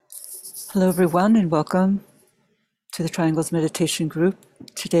Hello, everyone, and welcome to the Triangles Meditation Group.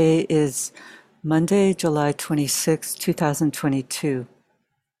 Today is Monday, July 26, 2022.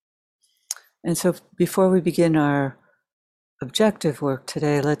 And so before we begin our objective work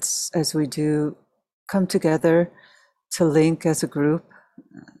today, let's, as we do, come together to link as a group,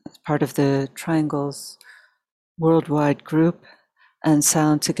 as part of the Triangles Worldwide Group, and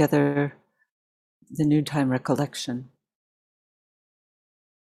sound together the noontime recollection.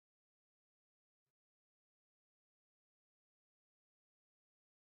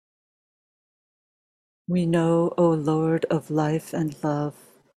 We know, O Lord of life and love,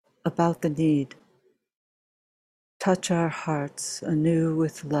 about the need. Touch our hearts anew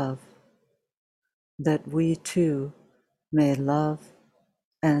with love, that we too may love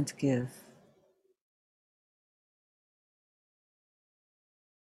and give.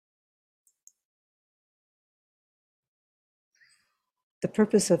 The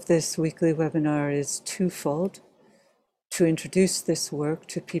purpose of this weekly webinar is twofold: to introduce this work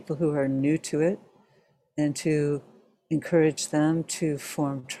to people who are new to it and to encourage them to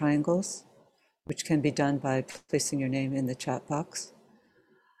form triangles, which can be done by placing your name in the chat box,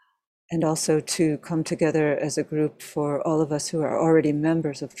 and also to come together as a group for all of us who are already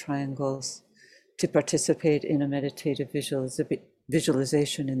members of triangles to participate in a meditative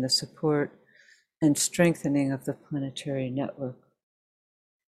visualization in the support and strengthening of the planetary network.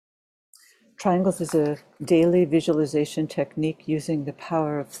 Triangles is a daily visualization technique using the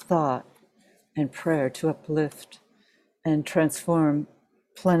power of thought and prayer to uplift and transform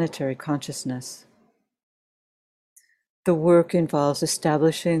planetary consciousness. The work involves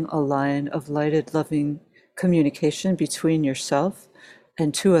establishing a line of lighted, loving communication between yourself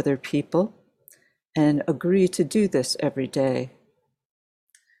and two other people, and agree to do this every day.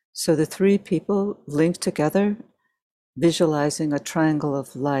 So the three people link together, visualizing a triangle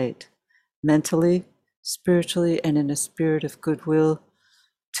of light, mentally, spiritually, and in a spirit of goodwill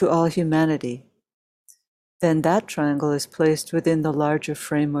to all humanity. Then that triangle is placed within the larger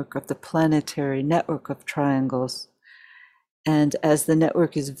framework of the planetary network of triangles. And as the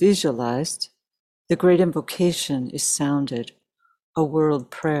network is visualized, the great invocation is sounded, a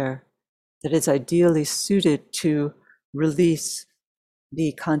world prayer that is ideally suited to release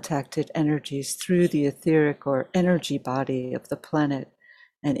the contacted energies through the etheric or energy body of the planet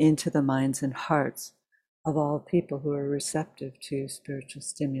and into the minds and hearts of all people who are receptive to spiritual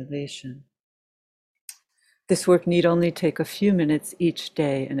stimulation. This work need only take a few minutes each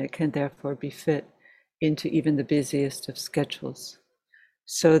day, and it can therefore be fit into even the busiest of schedules.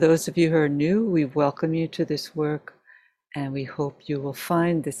 So those of you who are new, we welcome you to this work, and we hope you will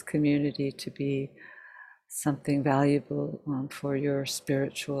find this community to be something valuable for your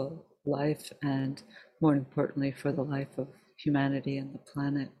spiritual life, and more importantly, for the life of humanity and the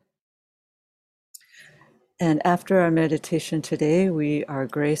planet. And after our meditation today, we are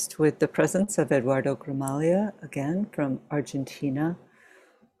graced with the presence of Eduardo Gramalia, again from Argentina,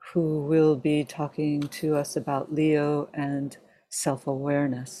 who will be talking to us about Leo and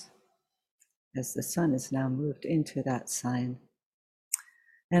self-awareness, as the sun is now moved into that sign.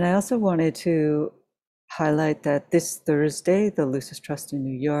 And I also wanted to highlight that this Thursday, the Lucis Trust in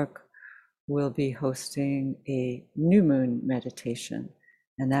New York will be hosting a new moon meditation,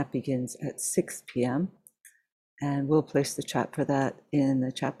 and that begins at 6 p.m. And we'll place the chat for that in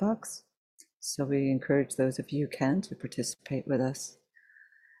the chat box. So we encourage those of you who can to participate with us.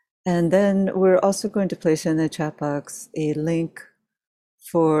 And then we're also going to place in the chat box a link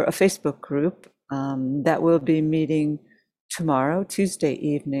for a Facebook group that will be meeting tomorrow, Tuesday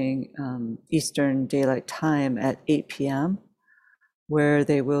evening, Eastern Daylight Time at 8 p.m., where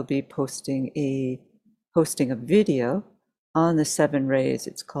they will be posting a video on the 7 rays.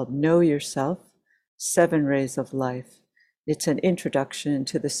 It's called Know Yourself, 7 Rays of Life. It's an introduction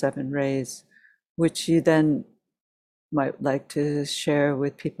to the 7 rays, which you then might like to share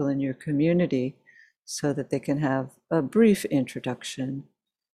with people in your community so that they can have a brief introduction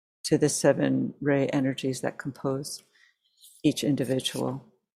to the 7 ray energies that compose each individual.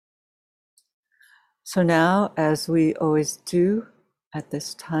 So now, as we always do at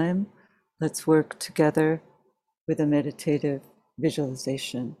this time, let's work together with a meditative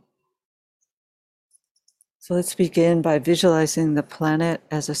visualization. So let's begin by visualizing the planet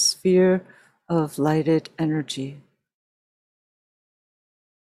as a sphere of lighted energy.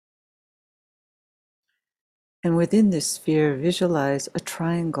 And within this sphere, visualize a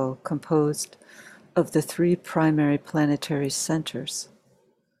triangle composed of the 3 primary planetary centers.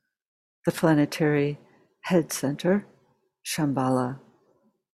 The planetary head center, Shambhala.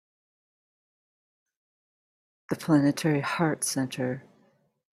 The planetary heart center,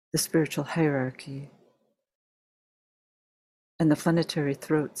 the spiritual hierarchy, and the planetary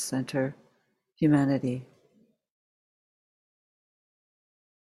throat center, humanity.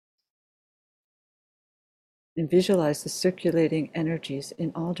 And visualize the circulating energies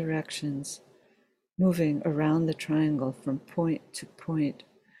in all directions, moving around the triangle from point to point,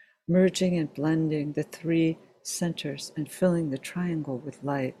 merging and blending the three centers and filling the triangle with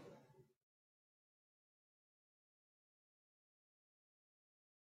light.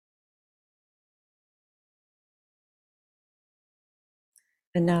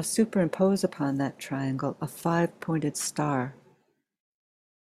 And now superimpose upon that triangle a 5-pointed star,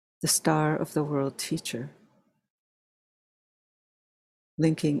 the star of the world teacher,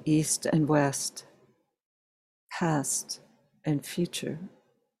 linking east and west, past and future,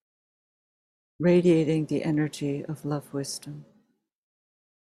 radiating the energy of love wisdom.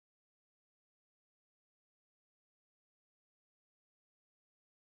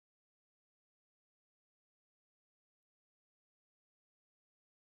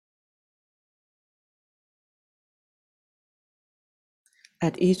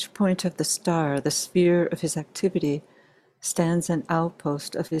 At each point of the star, the sphere of his activity, stands an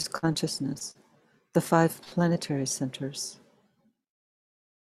outpost of his consciousness, the 5 planetary centers.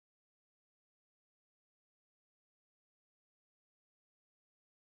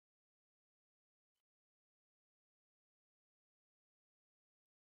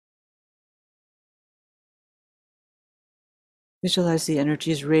 Visualize the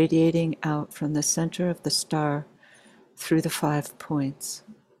energies radiating out from the center of the star through the 5 points.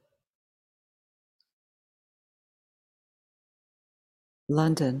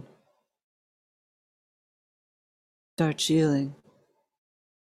 London, Darjeeling,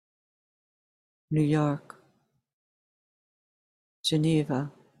 New York,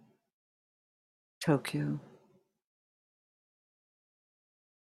 Geneva, Tokyo.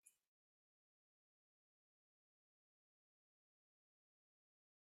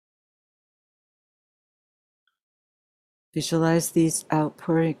 Visualize these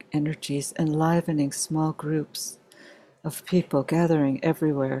outpouring energies enlivening small groups of people gathering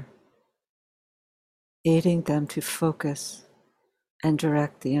everywhere, aiding them to focus and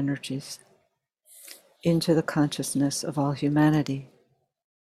direct the energies into the consciousness of all humanity,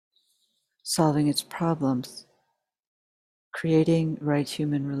 solving its problems, creating right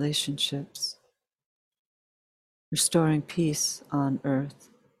human relationships, restoring peace on earth.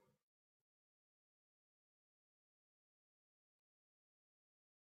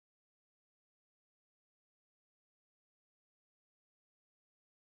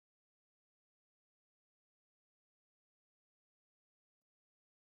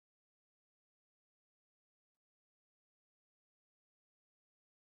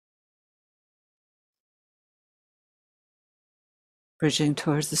 Bridging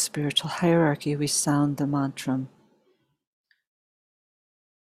towards the spiritual hierarchy, we sound the mantra.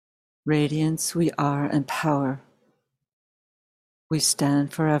 Radiance we are and power. We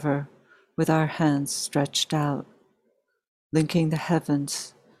stand forever with our hands stretched out, linking the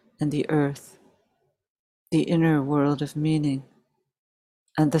heavens and the earth, the inner world of meaning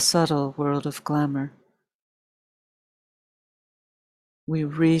and the subtle world of glamour. We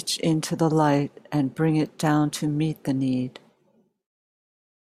reach into the light and bring it down to meet the need.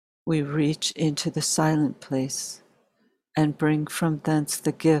 We reach into the silent place and bring from thence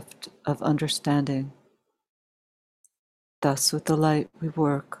the gift of understanding. Thus with the light we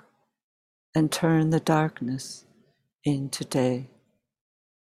work and turn the darkness into day.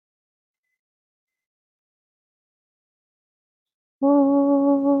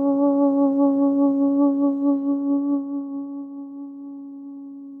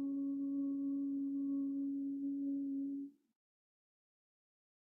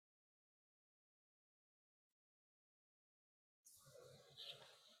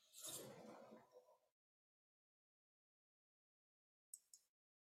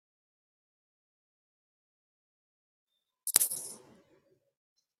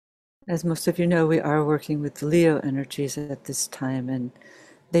 As most of you know, we are working with Leo energies at this time, and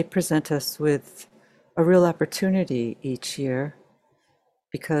they present us with a real opportunity each year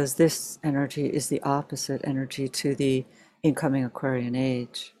because this energy is the opposite energy to the incoming Aquarian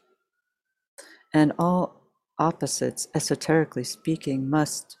age. And all opposites, esoterically speaking,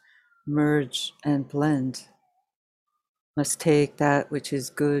 must merge and blend, must take that which is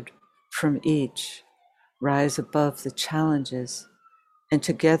good from each, rise above the challenges, and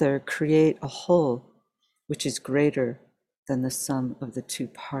together create a whole which is greater than the sum of the 2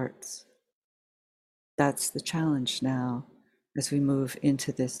 parts. That's the challenge now as we move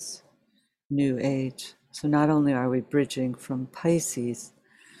into this new age. So not only are we bridging from Pisces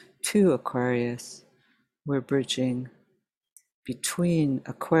to Aquarius. We're bridging between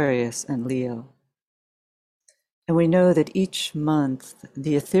Aquarius and Leo. And we know that each month,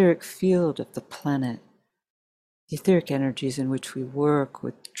 the etheric field of the planet, the etheric energies in which we work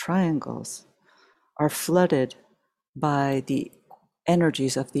with triangles, are flooded by the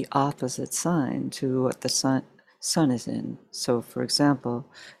energies of the opposite sign to what the sun is in. So, for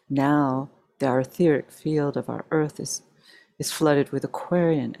example, now the etheric field of our Earth is flooded with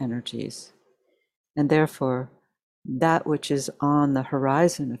Aquarian energies. And therefore, that which is on the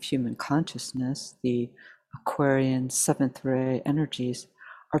horizon of human consciousness, the Aquarian seventh ray energies,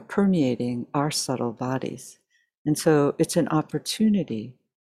 are permeating our subtle bodies. And so it's an opportunity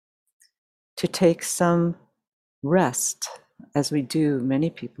to take some rest, as we do, many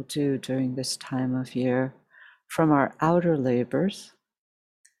people do during this time of year, from our outer labors,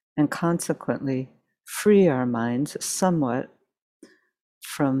 and consequently free our minds somewhat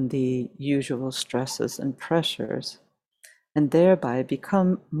from the usual stresses and pressures, and thereby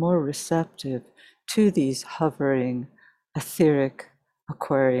become more receptive to these hovering etheric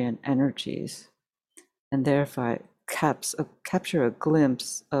Aquarian energies, and thereby capture a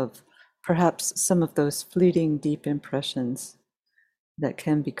glimpse of perhaps some of those fleeting deep impressions that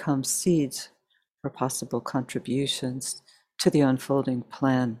can become seeds for possible contributions to the unfolding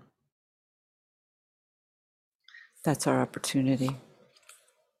plan. That's our opportunity.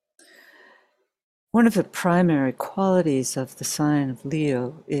 One of the primary qualities of the sign of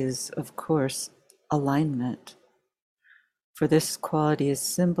Leo is, of course, alignment. For this quality is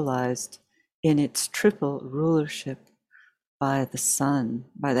symbolized in its triple rulership by the sun,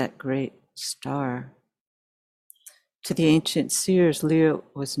 by that great star. To the ancient seers, Leo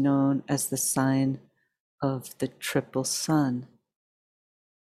was known as the sign of the triple sun,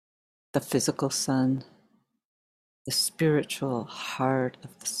 the physical sun, the spiritual heart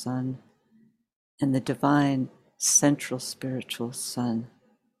of the sun, and the divine central spiritual sun.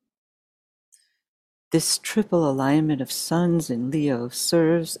 This triple alignment of suns in Leo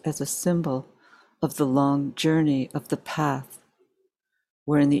serves as a symbol of the long journey of the path,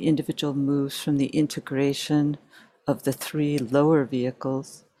 wherein the individual moves from the integration of the three lower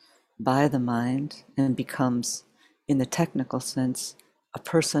vehicles by the mind and becomes, in the technical sense, a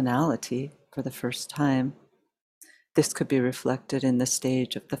personality for the first time. This could be reflected in the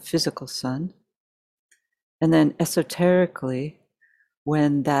stage of the physical sun. And then esoterically,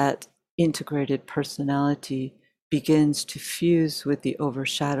 when that integrated personality begins to fuse with the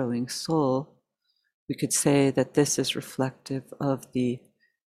overshadowing soul, we could say that this is reflective of the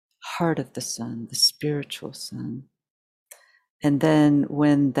heart of the sun, the spiritual sun. And then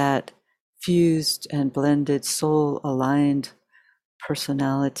when that fused and blended soul aligned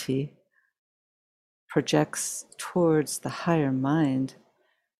personality projects towards the higher mind,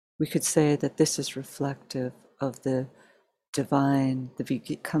 we could say that this is reflective of the divine,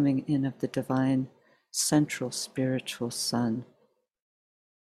 the coming in of the divine central spiritual sun.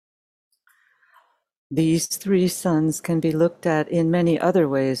 These three suns can be looked at in many other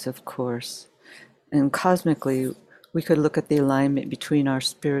ways, of course. And cosmically, we could look at the alignment between our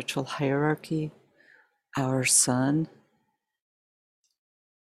spiritual hierarchy, our sun,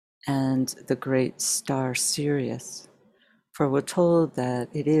 and the great star Sirius. For we're told that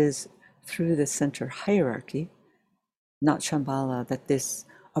it is through the center hierarchy, not Shambhala, that this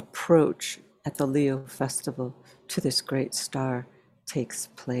approach at the Leo festival to this great star takes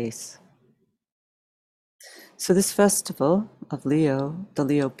place. So this festival of Leo, the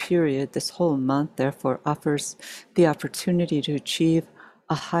Leo period, this whole month, therefore, offers the opportunity to achieve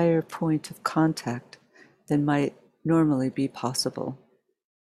a higher point of contact than might normally be possible.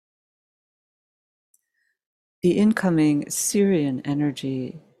 The incoming Syrian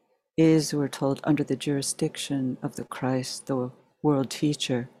energy is, we're told, under the jurisdiction of the Christ, the world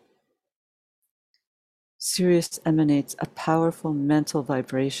teacher. Sirius emanates a powerful mental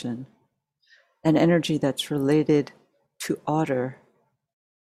vibration, an energy that's related to order,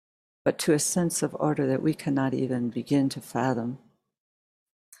 but to a sense of order that we cannot even begin to fathom.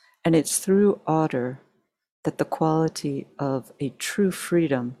 And it's through order that the quality of a true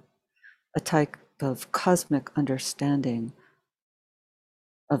freedom, a type of cosmic understanding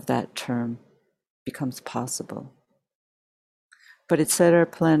of that term, becomes possible. But it's said our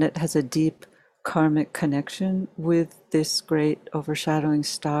planet has a deep karmic connection with this great overshadowing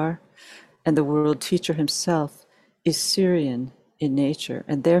star, and the world teacher himself is Syrian in nature,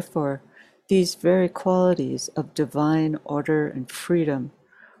 and therefore these very qualities of divine order and freedom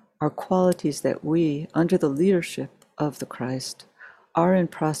are qualities that we, under the leadership of the Christ, are in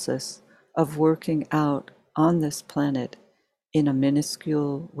process of working out on this planet in a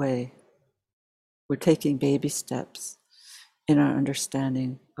minuscule way. We're taking baby steps in our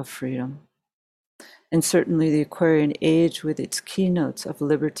understanding of freedom. And certainly the Aquarian age, with its keynotes of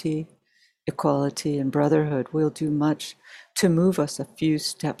liberty, equality, and brotherhood, will do much to move us a few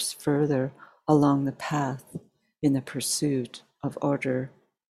steps further along the path in the pursuit of order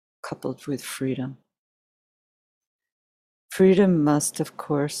coupled with freedom. Freedom must, of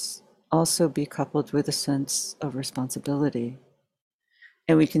course, also be coupled with a sense of responsibility.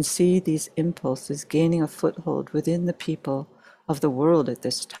 And we can see these impulses gaining a foothold within the people of the world at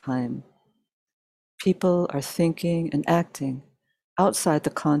this time. People are thinking and acting outside the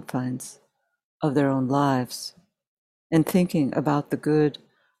confines of their own lives and thinking about the good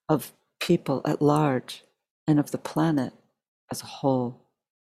of people at large and of the planet as a whole.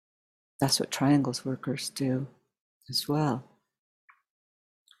 That's what Triangles workers do as well.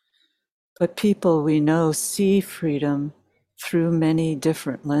 But people, we know, see freedom through many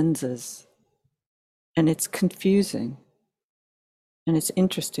different lenses, and it's confusing. And it's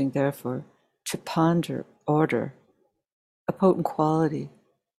interesting, therefore, to ponder order, a potent quality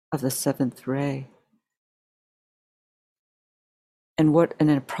of the seventh ray, and what an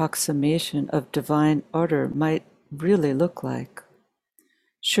approximation of divine order might really look like.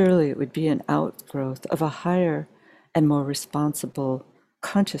 Surely it would be an outgrowth of a higher and more responsible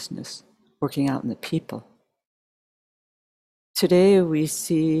consciousness working out in the people. Today we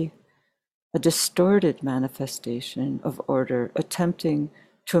see a distorted manifestation of order attempting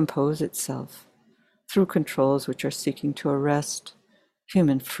to impose itself through controls which are seeking to arrest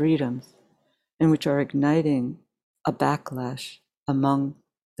human freedoms and which are igniting a backlash among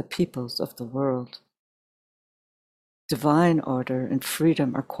the peoples of the world. Divine order and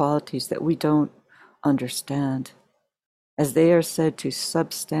freedom are qualities that we don't understand, as they are said to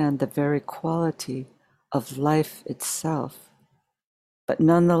substand the very quality of life itself. But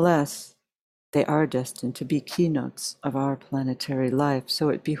nonetheless, they are destined to be keynotes of our planetary life, so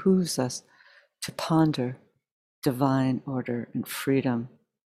it behooves us to ponder divine order and freedom.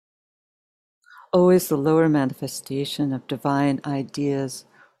 Always the lower manifestation of divine ideas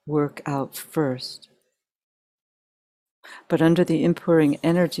work out first. But under the inpouring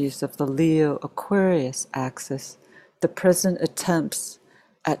energies of the Leo-Aquarius axis, the present attempts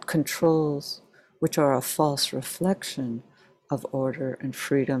at controls, which are a false reflection of order and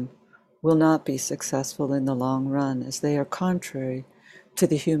freedom, will not be successful in the long run, as they are contrary to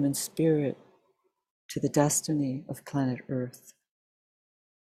the human spirit, to the destiny of planet Earth.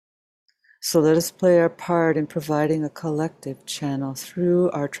 So let us play our part in providing a collective channel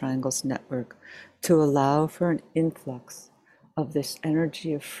through our Triangles network to allow for an influx of this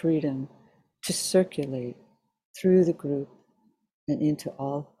energy of freedom to circulate through the group and into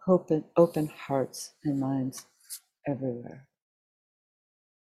all open hearts and minds everywhere.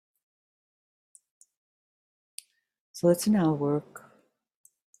 So let's now work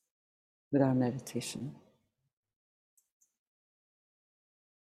with our meditation.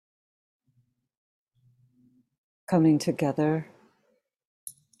 Coming together,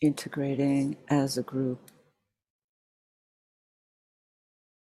 integrating as a group.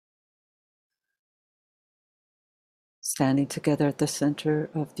 Standing together at the center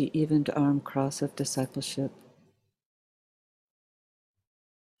of the evened arm cross of discipleship.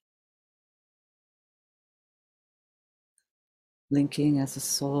 Linking as a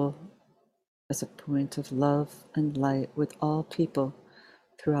soul, as a point of love and light with all people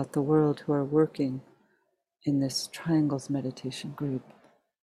throughout the world who are working in this Triangles meditation group.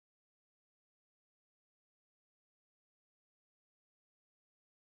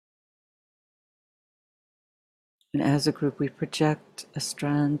 And as a group, we project a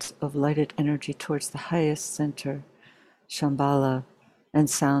strand of lighted energy towards the highest center, Shambhala, and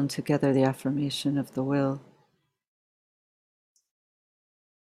sound together the affirmation of the will.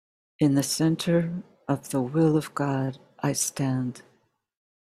 In the center of the will of God, I stand.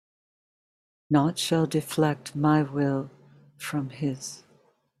 Naught shall deflect my will from His.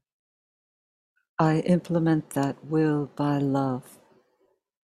 I implement that will by love.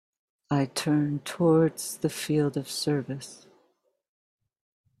 I turn towards the field of service.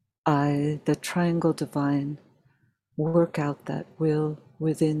 I, the triangle divine, work out that will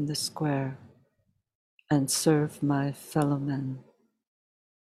within the square and serve my fellow men.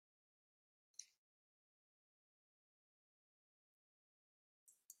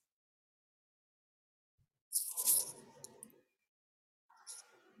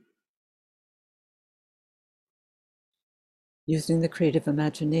 Using the creative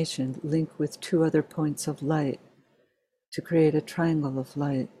imagination, link with two other points of light to create a triangle of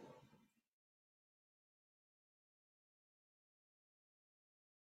light.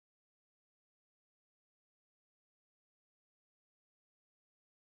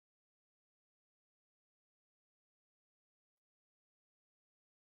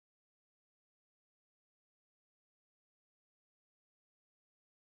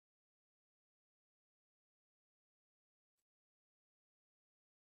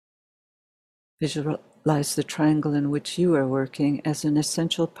 Visualize the triangle in which you are working as an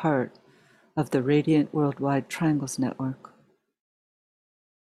essential part of the Radiant Worldwide Triangles Network.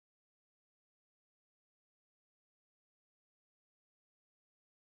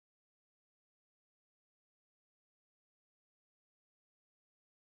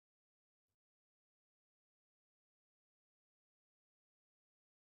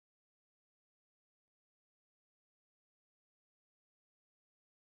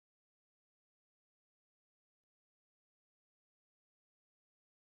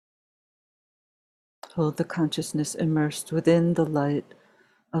 Hold the consciousness immersed within the light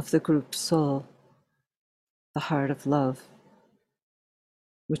of the group soul, the heart of love,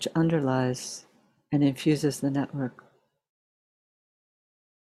 which underlies and infuses the network.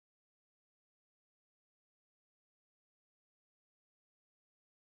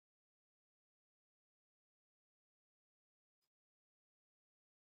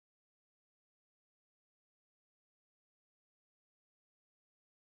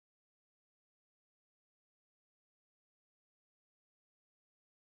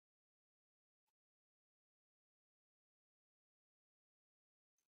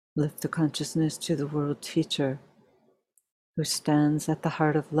 Lift the consciousness to the world teacher who stands at the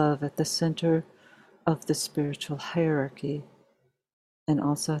heart of love at the center of the spiritual hierarchy and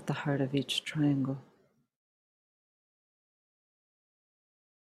also at the heart of each triangle.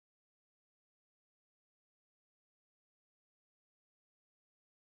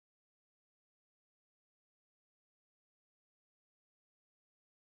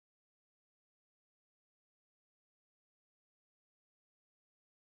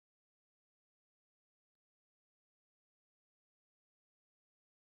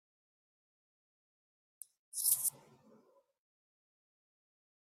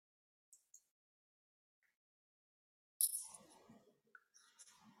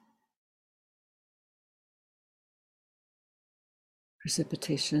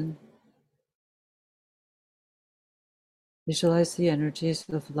 Precipitation. Visualize the energies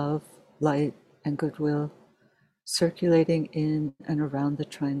of love, light, and goodwill circulating in and around the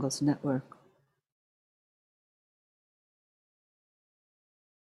triangle's network.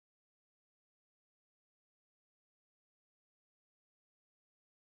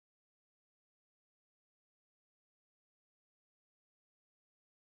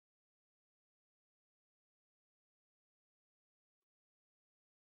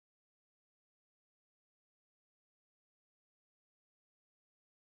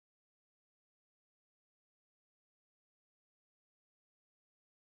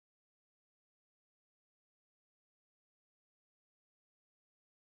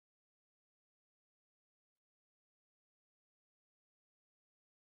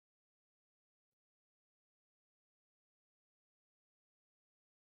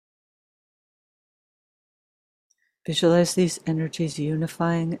 Visualize these energies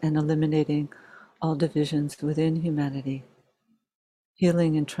unifying and eliminating all divisions within humanity,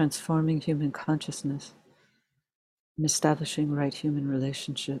 healing and transforming human consciousness, and establishing right human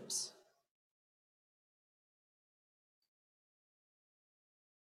relationships.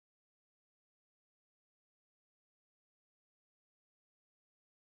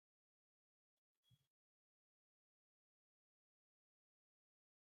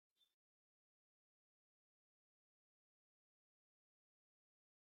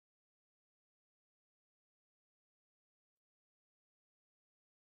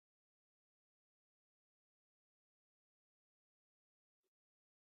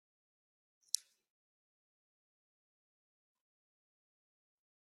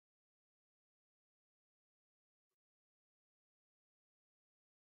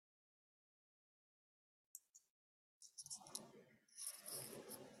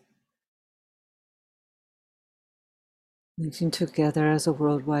 Linking together as a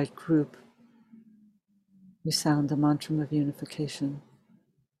worldwide group, we sound the mantra of unification.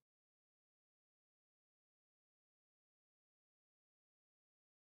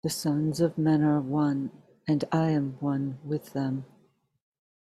 The sons of men are one, and I am one with them.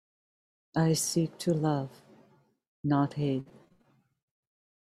 I seek to love, not hate.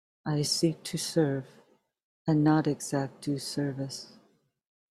 I seek to serve, and not exact due service.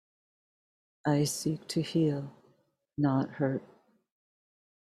 I seek to heal, not hurt.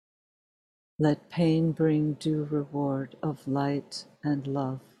 Let pain bring due reward of light and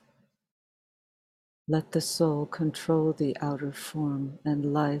love. Let the soul control the outer form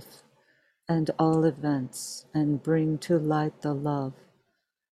and life and all events, and bring to light the love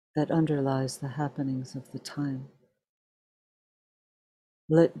that underlies the happenings of the time.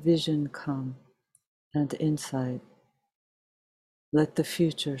 Let vision come and insight. Let the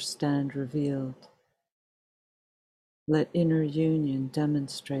future stand revealed. Let inner union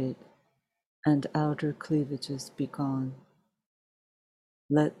demonstrate and outer cleavages be gone.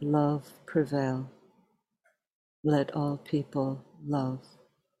 Let love prevail. Let all people love.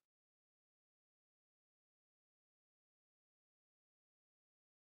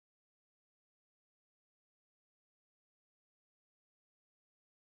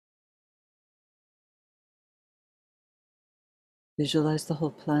 Visualize the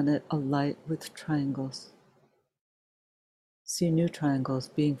whole planet alight with triangles. See new triangles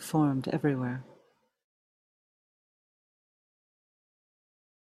being formed everywhere.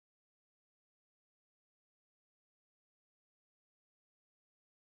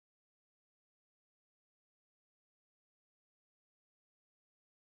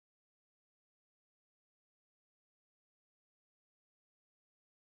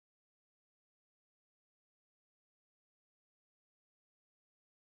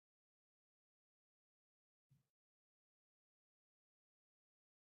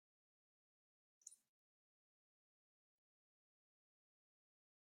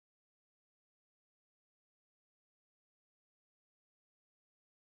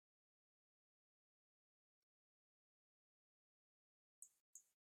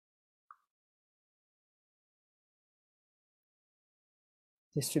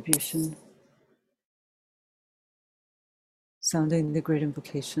 Distribution. Sounding the great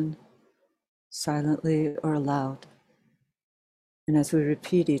invocation, silently or aloud. And as we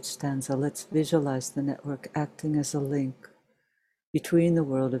repeat each stanza, let's visualize the network acting as a link between the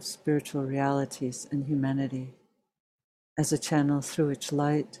world of spiritual realities and humanity, as a channel through which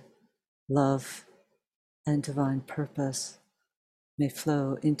light, love, and divine purpose may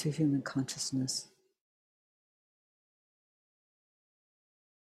flow into human consciousness.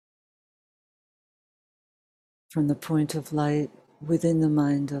 From the point of light within the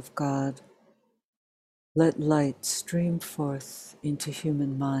mind of God, let light stream forth into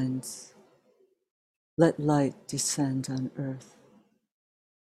human minds. Let light descend on earth.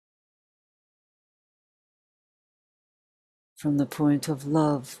 From the point of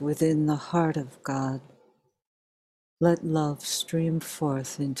love within the heart of God, let love stream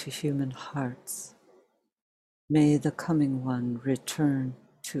forth into human hearts. May the coming one return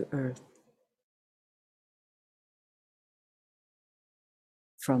to earth.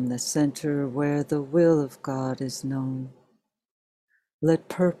 From the center where the will of God is known, let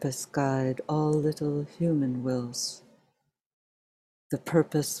purpose guide all little human wills, the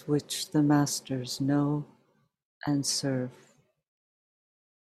purpose which the masters know and serve.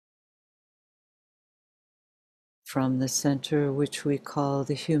 From the center which we call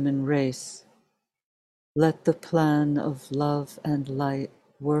the human race, let the plan of love and light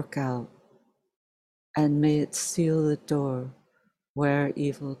work out, and may it seal the door where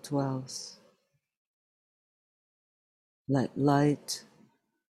evil dwells. Let light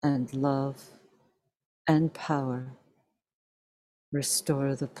and love and power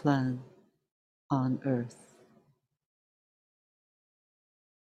restore the plan on earth.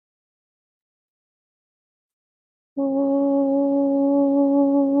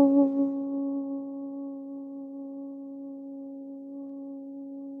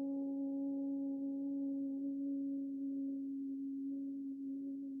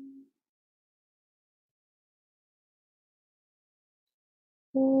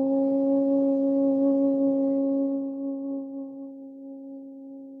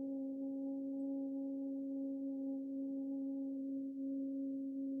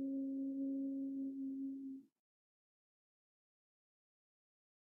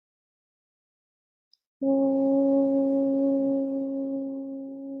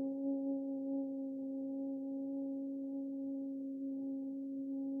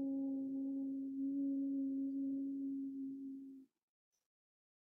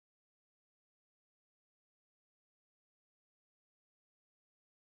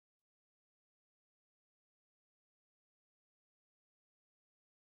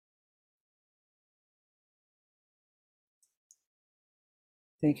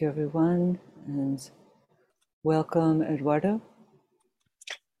 Thank you, everyone, and welcome, Eduardo.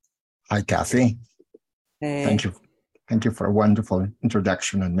 Hi, Kathy. Hey. Thank you. Thank you for a wonderful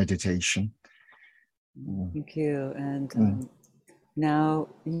introduction and meditation. Thank you. And now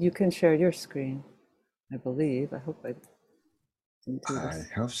you can share your screen, I believe. I hope I didn't do this.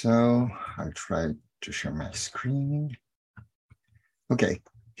 I hope so. I'll try to share my screen. Okay,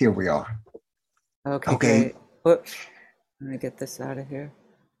 here we are. Okay, great. Whoops. Let me get this out of here.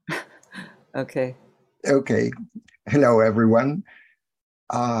 Okay. Okay. Hello, everyone.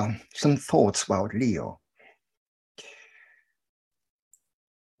 Some thoughts about Leo.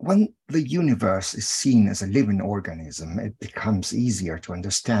 when the universe is seen as a living organism, it becomes easier to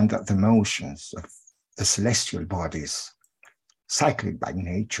understand that the motions of the celestial bodies, cyclic by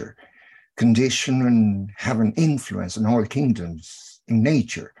nature, condition and have an influence on all kingdoms in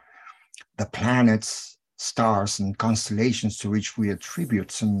nature. The planets, stars, and constellations to which we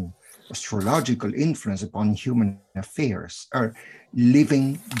attribute some astrological influence upon human affairs are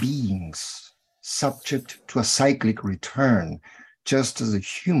living beings subject to a cyclic return, just as a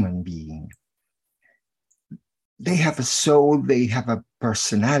human being. They have a soul, they have a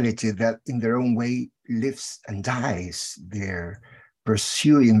personality that in their own way lives and dies. They're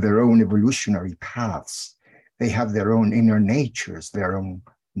pursuing their own evolutionary paths. They have their own inner natures, their own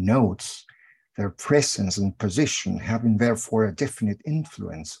notes, their presence and position, having therefore a definite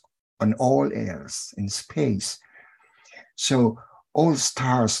influence on all else in space. So all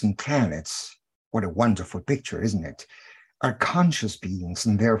stars and planets, what a wonderful picture, isn't it, are conscious beings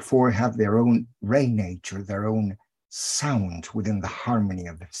and therefore have their own ray nature, their own sound within the harmony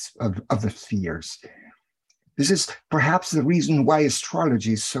of the spheres. This is perhaps the reason why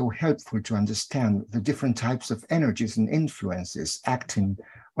astrology is so helpful to understand the different types of energies and influences acting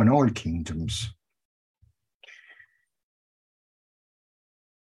on all kingdoms.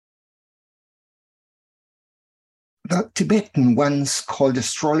 The Tibetan once called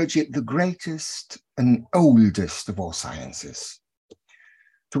astrology the greatest and oldest of all sciences,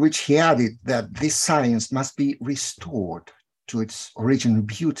 to which he added that this science must be restored to its original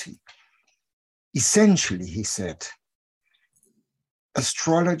beauty. Essentially, he said,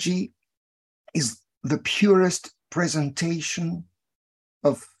 astrology is the purest presentation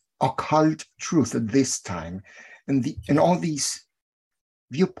of occult truth at this time, and all these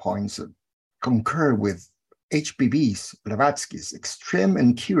viewpoints concur with H.P.B.'s Blavatsky's extreme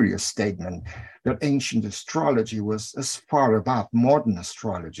and curious statement that ancient astrology was as far above modern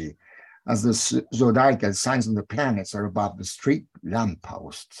astrology as the zodiacal signs of the planets are above the street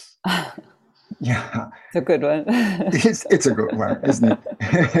lampposts. Yeah, It's a good one. it's a good one, isn't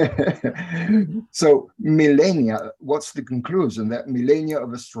it? So millennia, what's the conclusion? That millennia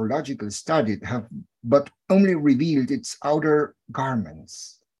of astrological study have but only revealed its outer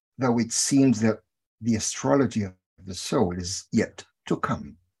garments, though it seems that the astrology of the soul is yet to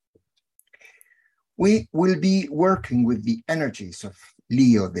come. We will be working with the energies of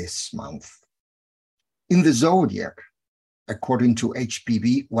Leo this month. In the zodiac, according to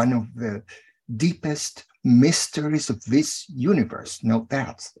H.P.B., one of the deepest mysteries of this universe, note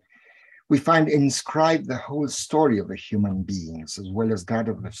that, we find inscribed the whole story of the human beings, as well as that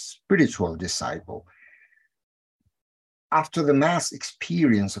of the spiritual disciple. After the mass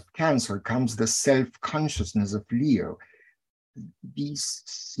experience of Cancer comes the self-consciousness of Leo. These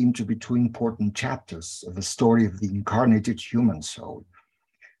seem to be two important chapters of the story of the incarnated human soul.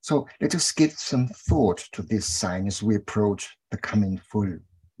 So let us give some thought to this sign as we approach the coming full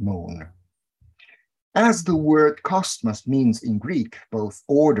moon. As the word cosmos means in Greek both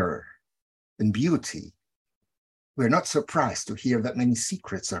order and beauty, we're not surprised to hear that many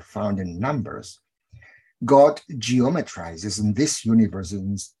secrets are found in numbers. God geometrizes in this universe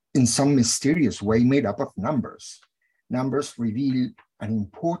in some mysterious way made up of numbers. Numbers reveal an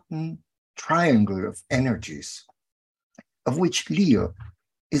important triangle of energies, of which Leo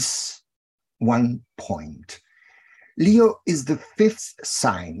is one point. Leo is the fifth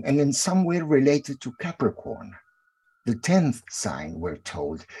sign and in some way related to Capricorn. The 10th sign, we're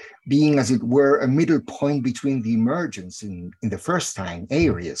told, being as it were a middle point between the emergence in the first sign,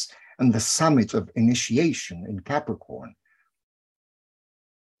 Aries, and the summit of initiation in Capricorn.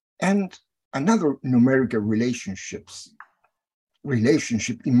 And another numerical relationship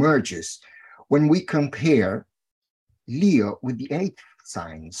emerges when we compare Leo with the 8th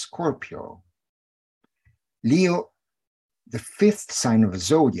sign, Scorpio. Leo, the 5th sign of the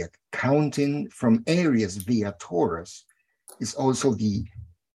zodiac, counting from Aries via Taurus, is also the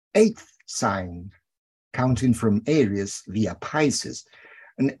 8th sign, counting from Aries via Pisces.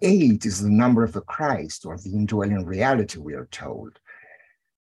 And 8 is the number of the Christ, or the indwelling reality, we are told.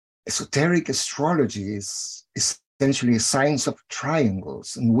 Esoteric astrology is essentially a science of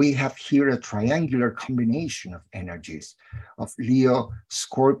triangles, and we have here a triangular combination of energies of Leo,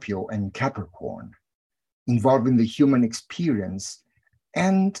 Scorpio, and Capricorn, involving the human experience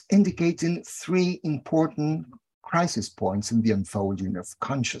and indicating 3 important crisis points in the unfolding of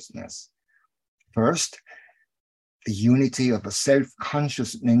consciousness. First, the unity of a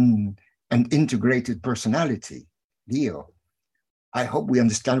self-conscious and integrated personality, Leo. I hope we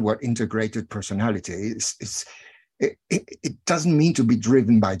understand what integrated personality is. It doesn't mean to be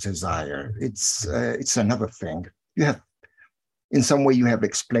driven by desire. It's another thing. You have In some way, you have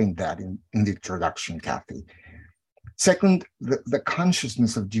explained that in the introduction, Kathy. Second, the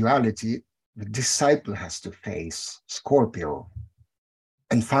consciousness of duality the disciple has to face, Scorpio.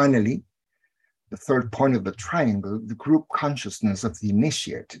 And finally, the third point of the triangle, the group consciousness of the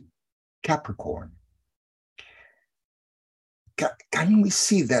initiate, Capricorn. Can we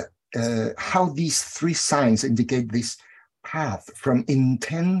see that how these three signs indicate this path from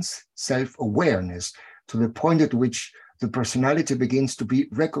intense self-awareness to the point at which the personality begins to be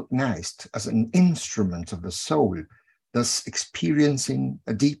recognized as an instrument of the soul, thus experiencing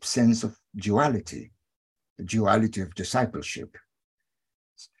a deep sense of duality, the duality of discipleship.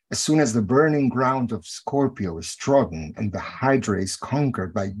 As soon as the burning ground of Scorpio is trodden and the Hydra is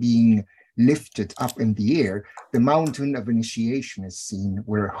conquered by being lifted up in the air, the mountain of initiation is seen,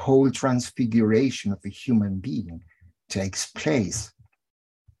 where a whole transfiguration of the human being takes place.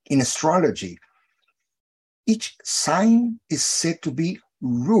 In astrology, each sign is said to be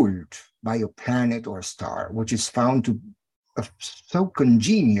ruled by a planet or star, which is found to of so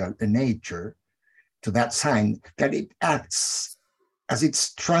congenial a nature to that sign that it acts as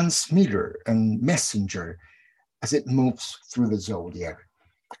its transmitter and messenger as it moves through the zodiac.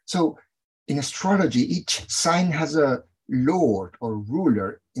 So in astrology, each sign has a lord or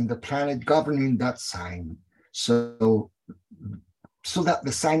ruler in the planet governing that sign. So that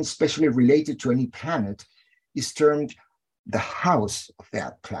the sign specially related to any planet is termed the house of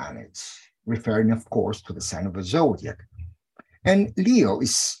that planet, referring, of course, to the sign of the zodiac. And Leo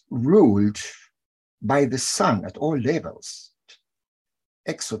is ruled by the sun at all levels,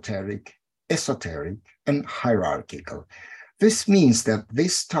 exoteric, esoteric, and hierarchical. This means that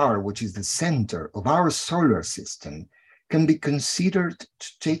this star, which is the center of our solar system, can be considered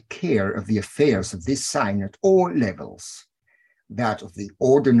to take care of the affairs of this sign at all levels, that of the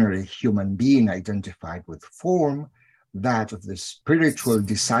ordinary human being identified with form, that of the spiritual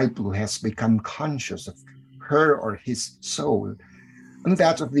disciple who has become conscious of her or his soul, and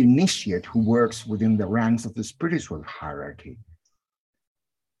that of the initiate who works within the ranks of the spiritual hierarchy.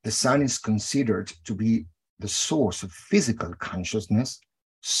 The sun is considered to be the source of physical consciousness,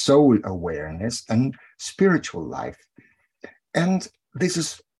 soul awareness, and spiritual life. And this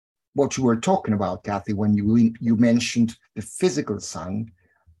is what you were talking about, Kathy, when you mentioned the physical sun,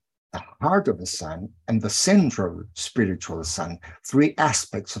 the heart of the sun, and the central spiritual sun, three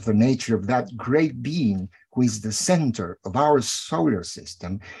aspects of the nature of that great being who is the center of our solar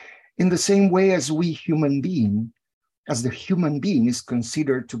system, in the same way as the human being is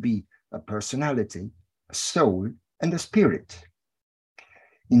considered to be a personality, a soul, and a spirit.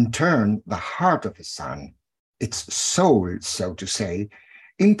 In turn, the heart of the sun, its soul, so to say,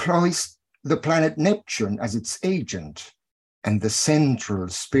 employs the planet Neptune as its agent, and the central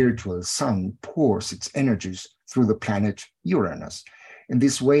spiritual sun pours its energies through the planet Uranus. In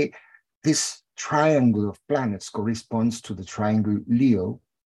this way, this triangle of planets corresponds to the triangle Leo,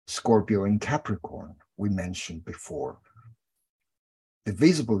 Scorpio, and Capricorn we mentioned before. The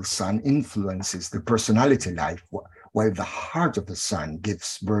visible sun influences the personality life, while the heart of the sun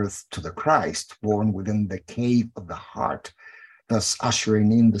gives birth to the Christ born within the cave of the heart, thus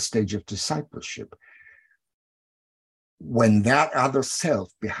ushering in the stage of discipleship. When that other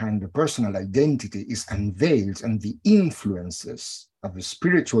self behind the personal identity is unveiled and the influences of the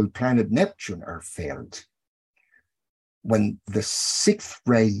spiritual planet Neptune are felt, when the sixth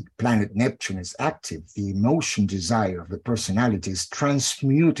ray planet Neptune is active, the emotion desire of the personality is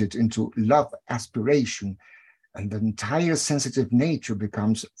transmuted into love aspiration, and the entire sensitive nature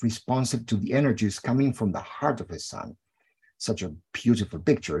becomes responsive to the energies coming from the heart of the sun. Such a beautiful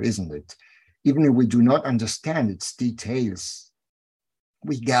picture, isn't it? Even if we do not understand its details,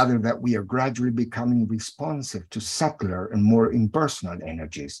 we gather that we are gradually becoming responsive to subtler and more impersonal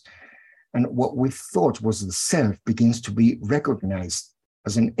energies. And what we thought was the self begins to be recognized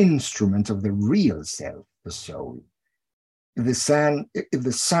as an instrument of the real self, the soul. If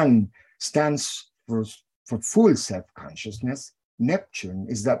the sun stands for full self-consciousness, Neptune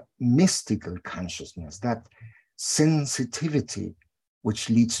is that mystical consciousness, that sensitivity which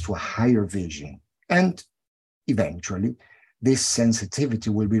leads to a higher vision. And eventually, this sensitivity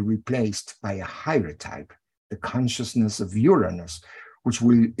will be replaced by a higher type, the consciousness of Uranus, which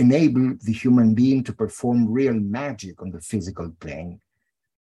will enable the human being to perform real magic on the physical plane.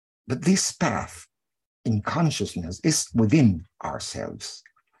 But this path in consciousness is within ourselves.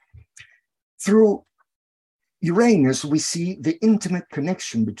 Through Uranus, we see the intimate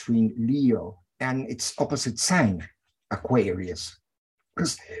connection between Leo and its opposite sign, Aquarius.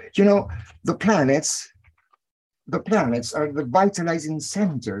 Because, the planets are the vitalizing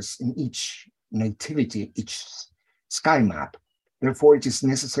centers in each nativity, each sky map. Therefore, it is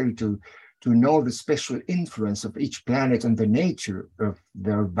necessary to know the special influence of each planet and the nature of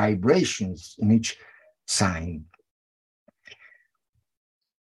their vibrations in each sign.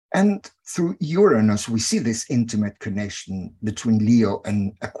 And through Uranus, we see this intimate connection between Leo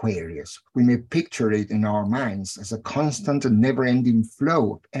and Aquarius. We may picture it in our minds as a constant and never-ending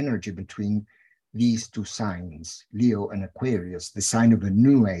flow of energy between these two signs, Leo and Aquarius, the sign of a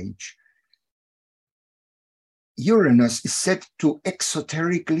new age. Uranus is said to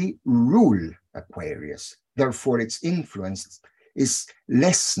exoterically rule Aquarius. Therefore, its influence is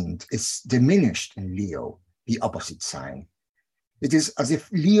lessened, is diminished in Leo, the opposite sign. It is as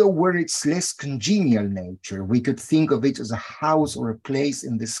if Leo were its less congenial nature. We could think of it as a house or a place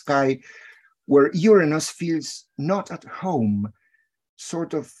in the sky where Uranus feels not at home,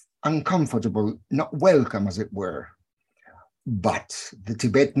 sort of uncomfortable, not welcome, as it were. But the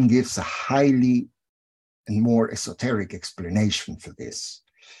Tibetan gives a highly and more esoteric explanation for this,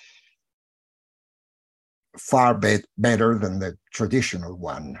 far better than the traditional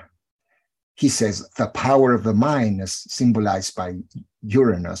one. He says the power of the mind, as symbolized by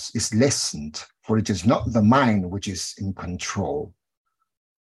Uranus, is lessened, for it is not the mind which is in control,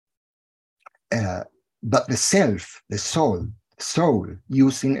 but the self, the soul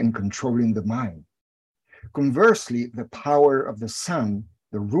using and controlling the mind. Conversely, the power of the sun,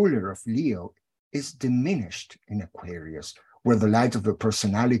 the ruler of Leo, is diminished in Aquarius, where the light of the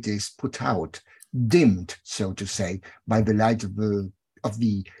personality is put out, dimmed, so to say, by the light of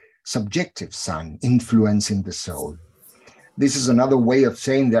the subjective sun influencing the soul. This is another way of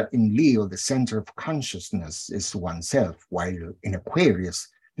saying that in Leo, the center of consciousness is oneself, while in Aquarius,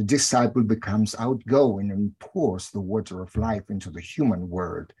 the disciple becomes outgoing and pours the water of life into the human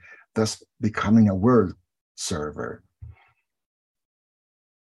world, thus becoming a world server.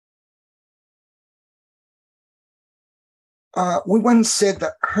 We once said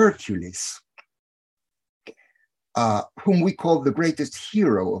that Hercules, whom we call the greatest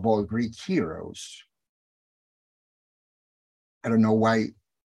hero of all Greek heroes. I don't know why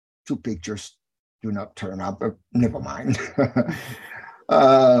two pictures do not turn up, but never mind.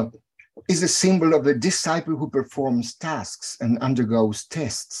 Is a symbol of a disciple who performs tasks and undergoes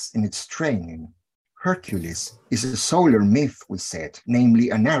tests in its training. Hercules is a solar myth, we said,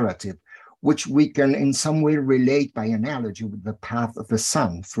 namely a narrative which we can in some way relate by analogy with the path of the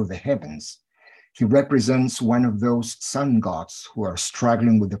sun through the heavens. He represents one of those sun gods who are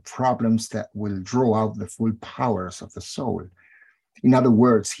struggling with the problems that will draw out the full powers of the soul. In other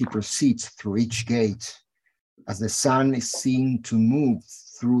words, he proceeds through each gate as the sun is seen to move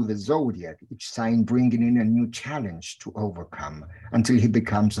through the zodiac, each sign bringing in a new challenge to overcome until he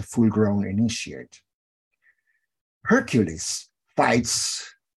becomes a full-grown initiate. Hercules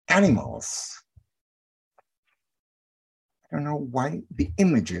fights animals. I don't know why the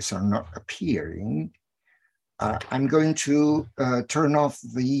images are not appearing. I'm going to turn off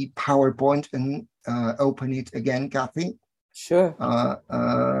the PowerPoint and open it again, Kathy. Sure.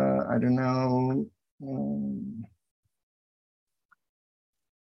 I don't know.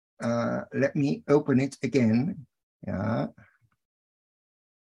 Let me open it again. Yeah.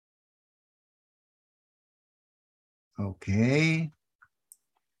 Okay.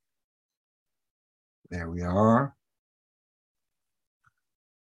 There we are.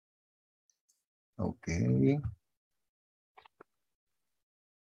 Okay.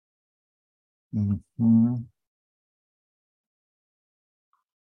 Mm-hmm.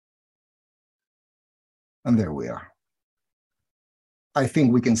 And there we are. I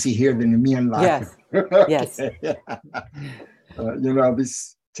think we can see here the Nemean line. Yes. Okay. Yes. You know,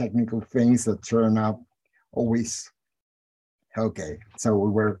 these technical things that turn up always. Okay, so we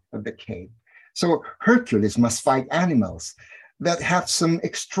were at the cave. So Hercules must fight animals that have some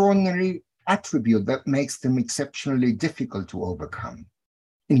extraordinary attribute that makes them exceptionally difficult to overcome.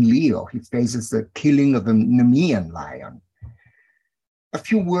 In Leo, he faces the killing of a Nemean lion. A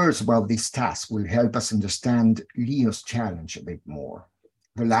few words about this task will help us understand Leo's challenge a bit more.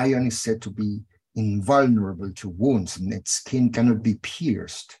 The lion is said to be invulnerable to wounds, and its skin cannot be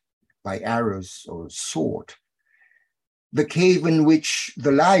pierced by arrows or sword. The cave in which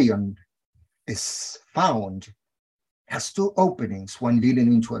the lion is found has two openings, one leading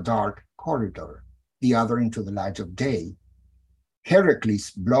into a dark corridor, the other into the light of day.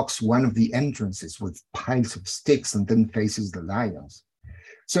 Heracles blocks one of the entrances with piles of sticks and then faces the lions.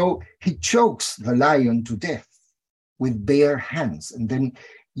 So he chokes the lion to death with bare hands and then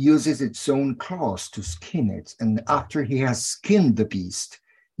uses its own claws to skin it. And after he has skinned the beast,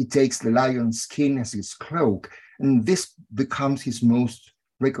 he takes the lion's skin as his cloak, and this becomes his most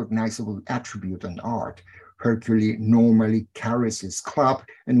recognizable attribute and art. Hercules normally carries his club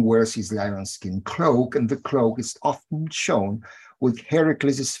and wears his lion skin cloak, and the cloak is often shown with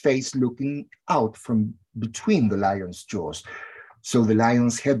Heracles' face looking out from between the lion's jaws. So the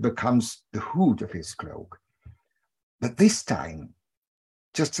lion's head becomes the hood of his cloak. But this time,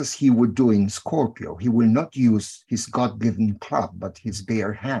 just as he would do in Scorpio, he will not use his God-given club, but his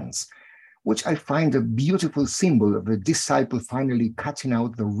bare hands, which I find a beautiful symbol of a disciple finally cutting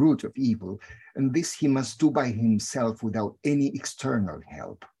out the root of evil, and this he must do by himself without any external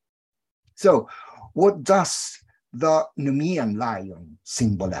help. So, what does the Nemean lion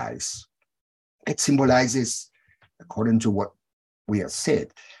symbolize? It symbolizes, according to what we have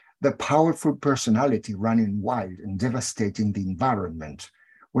said, the powerful personality running wild and devastating the environment.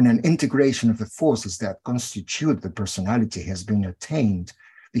 When an integration of the forces that constitute the personality has been attained,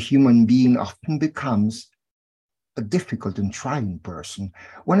 the human being often becomes a difficult and trying person,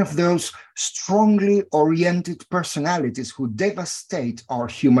 one of those strongly oriented personalities who devastate our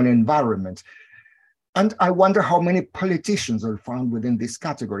human environment. And I wonder how many politicians are found within this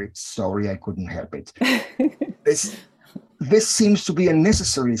category. Sorry, I couldn't help it. This seems to be a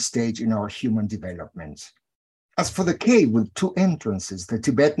necessary stage in our human development. As for the cave with two entrances, the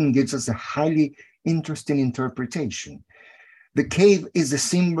Tibetan gives us a highly interesting interpretation. The cave is a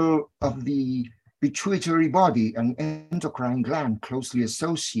symbol of the pituitary body, an endocrine gland closely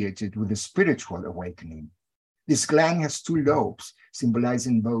associated with the spiritual awakening. This gland has two lobes,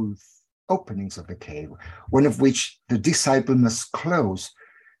 symbolizing both openings of the cave, one of which the disciple must close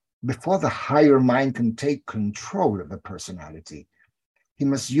before the higher mind can take control of the personality. He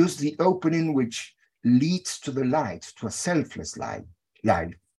must use the opening which leads to the light, to a selfless life.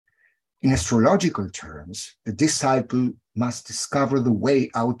 In astrological terms, the disciple must discover the way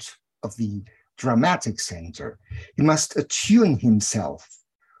out of the dramatic center. He must attune himself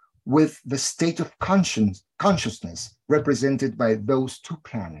with the state of consciousness represented by those two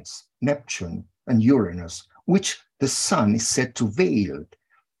planets, Neptune and Uranus, which the sun is said to veil.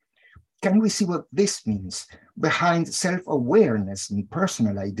 Can we see what this means? Behind self-awareness and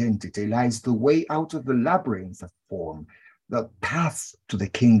personal identity lies the way out of the labyrinth of form, the path to the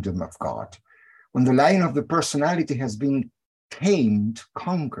kingdom of God. When the lion of the personality has been tamed,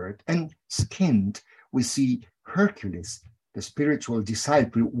 conquered, and skinned, we see Hercules, the spiritual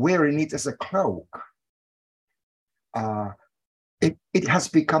disciple, wearing it as a cloak. It has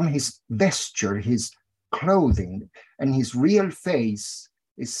become his vesture, his clothing, and his real face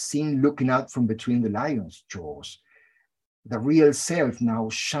is seen looking out from between the lion's jaws. The real self now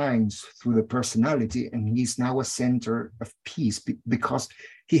shines through the personality, and he is now a center of peace because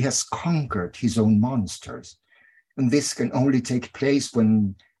he has conquered his own monsters. And this can only take place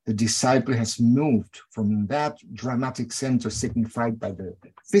when the disciple has moved from that dramatic center signified by the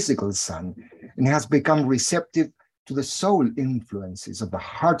physical sun and has become receptive to the soul influences of the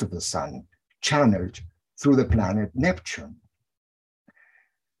heart of the sun, channeled through the planet Neptune.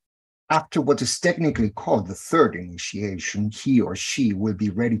 After what is technically called the third initiation, he or she will be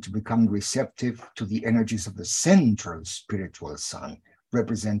ready to become receptive to the energies of the central spiritual sun,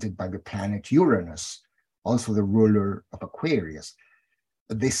 represented by the planet Uranus, also the ruler of Aquarius.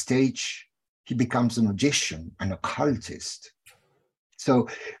 At this stage, he becomes a magician, an occultist. So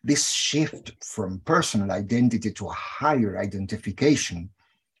this shift from personal identity to a higher identification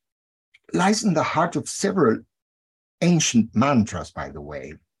lies in the heart of several ancient mantras, by the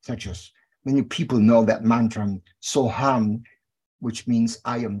way, such as many people know that mantra Soham, which means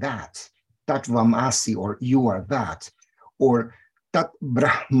I am that, Tatvam Asi, or you are that, or Tat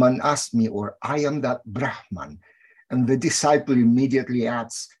Brahman Asmi, or I am that Brahman. And the disciple immediately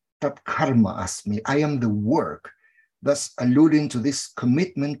adds Tat Karma Asmi, I am the work, thus alluding to this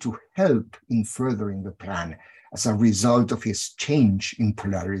commitment to help in furthering the plan as a result of his change in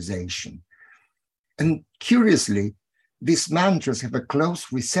polarization. And curiously, these mantras have a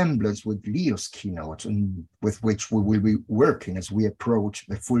close resemblance with Leo's keynote, and with which we will be working as we approach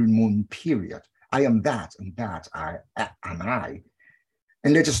the full moon period. I am that, and that am I.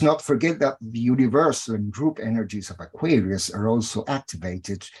 And let us not forget that the universal and group energies of Aquarius are also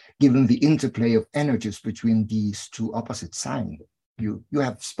activated, given the interplay of energies between these two opposite signs. You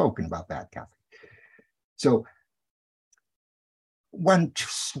have spoken about that, Kathy. So one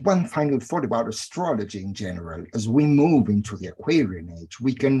final thought about astrology in general. As we move into the Aquarian age,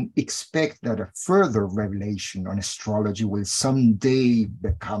 we can expect that a further revelation on astrology will someday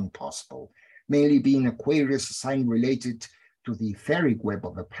become possible, mainly being Aquarius, a sign related to the etheric web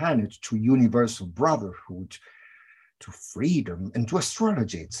of the planet, to universal brotherhood, to freedom, and to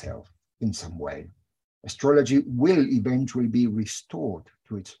astrology itself in some way. Astrology will eventually be restored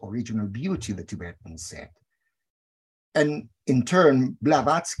to its original beauty, the Tibetans said. And in turn,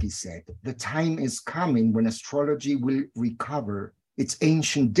 Blavatsky said, the time is coming when astrology will recover its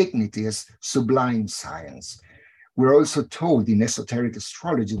ancient dignity as sublime science. We're also told in esoteric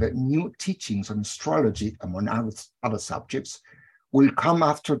astrology that new teachings on astrology, among other subjects, will come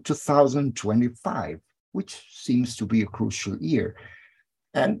after 2025, which seems to be a crucial year.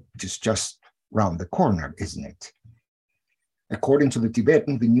 And it is just round the corner, isn't it? According to the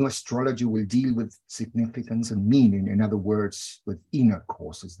Tibetan, the new astrology will deal with significance and meaning, in other words, with inner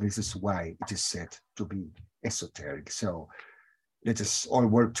causes. This is why it is said to be esoteric. So let us all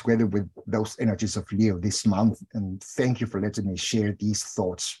work together with those energies of Leo this month. And thank you for letting me share these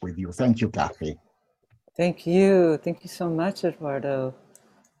thoughts with you. Thank you, Kathy. Thank you. Thank you so much, Eduardo.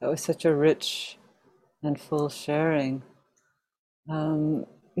 That was such a rich and full sharing.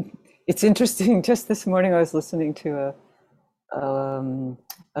 It's interesting. Just this morning, I was listening to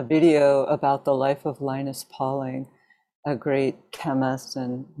a video about the life of Linus Pauling, a great chemist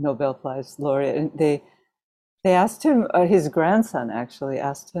and Nobel Prize laureate. And they asked him, his grandson actually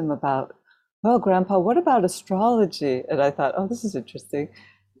asked him about, well, Grandpa, what about astrology? And I thought, oh, this is interesting.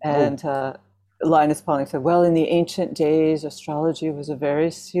 And Linus Pauling said, well, in the ancient days, astrology was a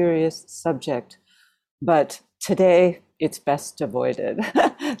very serious subject, but today it's best avoided.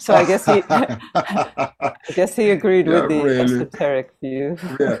 So I guess he agreed with the esoteric view.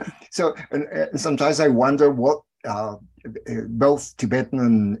 Yeah. So sometimes I wonder what both Tibetan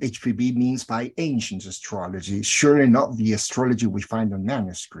and HPB means by ancient astrology. Surely not the astrology we find on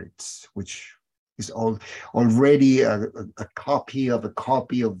manuscripts, which is already a copy of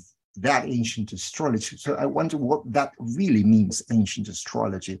that ancient astrology. So I wonder what that really means, ancient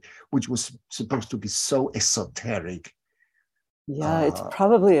astrology, which was supposed to be so esoteric. Yeah, it's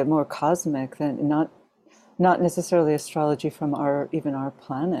probably a more cosmic than not necessarily astrology from even our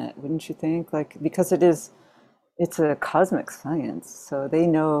planet, wouldn't you think? Like, because it's a cosmic science, so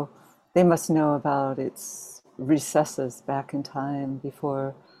they must know about its recesses back in time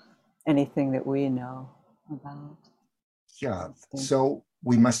before anything that we know about. Yeah, so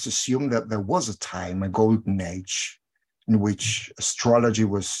we must assume that there was a time, a golden age, in which astrology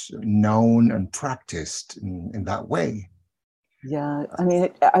was known and practiced in that way. Yeah, I mean,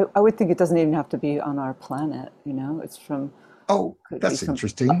 I would think it doesn't even have to be on our planet, it's from that's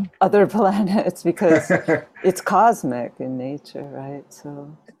interesting. Other planets, because it's cosmic in nature, right?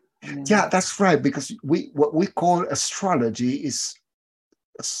 So yeah, that's right, because what we call astrology is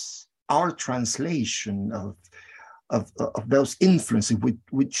our translation of those influences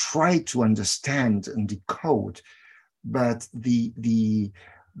we try to understand and decode. But the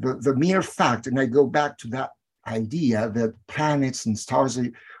mere fact, and I go back to that idea that planets and stars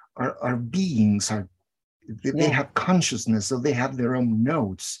are beings, they have consciousness, so they have their own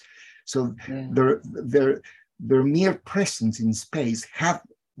nodes. So their mere presence in space have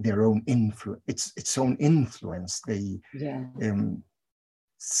their own influence, its own influence.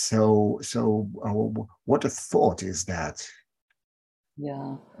 So what a thought is that?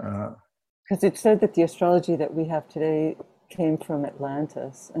 Yeah. Because it said that the astrology that we have today came from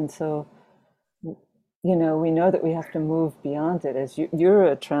Atlantis. And so, we know that we have to move beyond it. As you're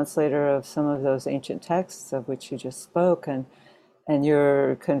a translator of some of those ancient texts of which you just spoke, and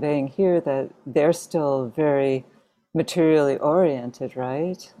you're conveying here that they're still very materially oriented,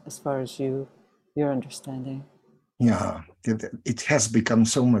 right? As far as your understanding. Yeah, it has become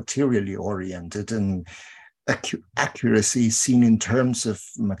so materially oriented, and accuracy seen in terms of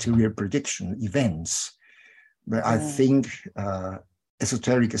material prediction events. But I think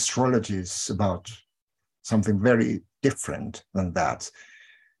esoteric astrology is about something very different than that.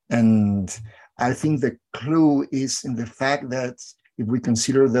 And I think the clue is in the fact that if we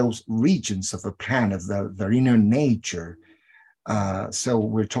consider those regions of a planet, their inner nature, so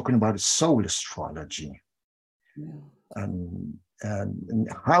we're talking about soul astrology. Yeah. And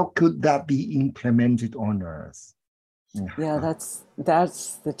how could that be implemented on Earth? Yeah,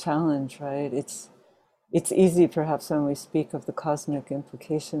 that's the challenge, right? It's easy perhaps when we speak of the cosmic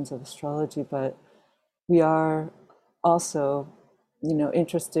implications of astrology, but we are also,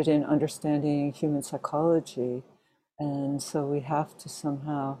 interested in understanding human psychology. And so we have to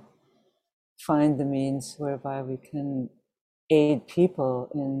somehow find the means whereby we can aid people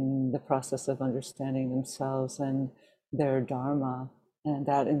in the process of understanding themselves and their dharma. And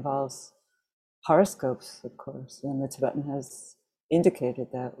that involves horoscopes, of course. And the Tibetan has indicated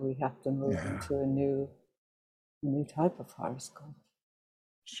that we have to move into a new type of horoscope.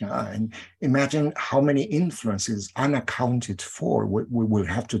 Yeah, and imagine how many influences unaccounted for we will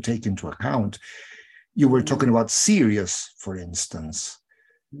have to take into account. You were talking about Sirius, for instance.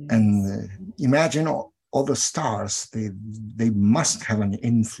 Yes. And imagine other stars, they must have an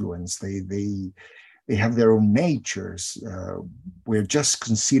influence. They have their own natures. We're just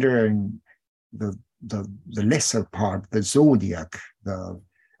considering the lesser part, the zodiac,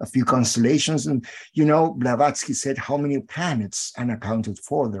 a few constellations. And, Blavatsky said how many planets unaccounted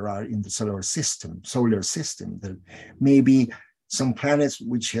for there are in the solar system. That maybe some planets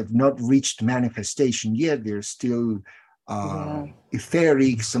which have not reached manifestation yet, they're still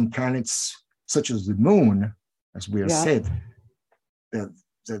etheric. Some planets, such as the moon, as we have said, that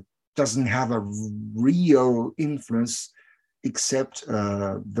doesn't have a real influence except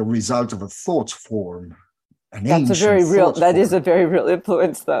the result of a thought form. That is a very real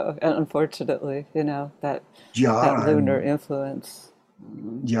influence, though, and unfortunately, that lunar influence.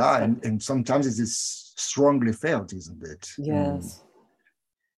 And sometimes it is strongly felt, isn't it? Yes.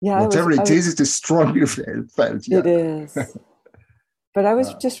 Whatever it is strongly felt. Yeah. It is. But I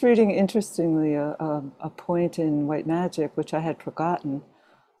was just reading, interestingly, a point in White Magic, which I had forgotten,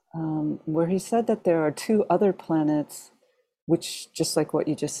 where he said that there are 2 other planets which, just like what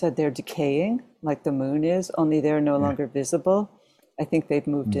you just said, they're decaying, like the moon is, only they're no longer visible. I think they've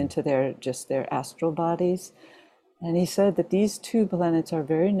moved into their astral bodies. And he said that these 2 planets are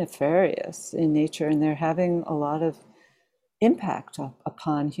very nefarious in nature, and they're having a lot of impact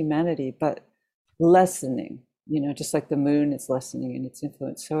upon humanity, but lessening, just like the moon is lessening in its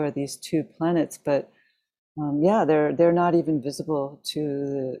influence, so are these 2 planets. But they're not even visible to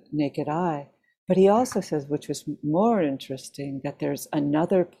the naked eye. But he also says, which was more interesting, that there's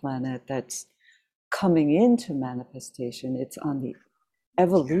another planet that's coming into manifestation. It's on the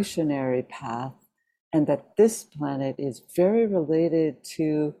evolutionary path, and that this planet is very related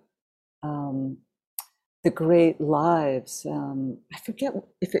to the great lives. I forget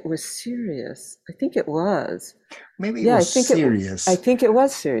if it was Sirius. I think it was. Maybe it was Sirius. I think it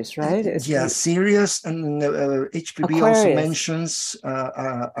was Sirius, right? Sirius. And HPB Aquarius also mentions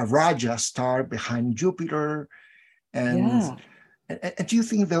a Raja star behind Jupiter. And do you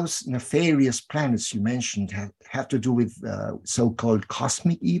think those nefarious planets you mentioned have to do with so-called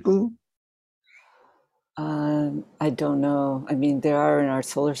cosmic evil? I don't know. I mean, they are in our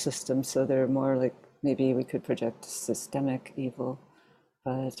solar system, so they're more like, maybe we could project systemic evil,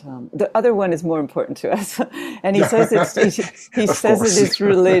 but the other one is more important to us. And he says it's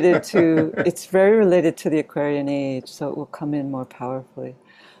very related to the Aquarian age, so it will come in more powerfully.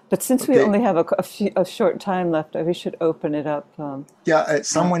 But since we only have a short time left, we should open it up.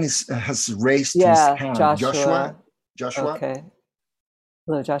 Someone has raised his hand. Joshua. Okay.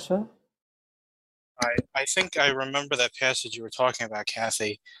 Hello, Joshua. I think I remember that passage you were talking about,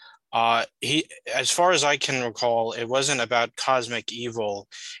 Kathy. As far as I can recall, it wasn't about cosmic evil,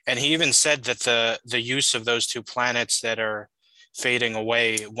 and he even said that the use of those 2 planets that are fading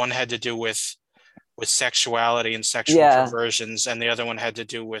away, one had to do with sexuality and sexual perversions, and the other one had to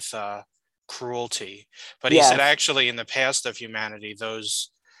do with cruelty. But he said actually in the past of humanity,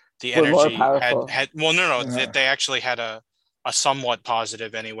 the energy they actually had a somewhat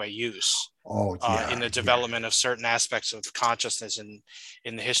positive use in the development of certain aspects of consciousness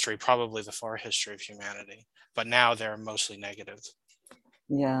in the history, probably the far history of humanity. But now they're mostly negative.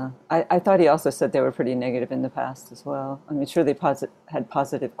 Yeah, I thought he also said they were pretty negative in the past as well. I mean, sure, they had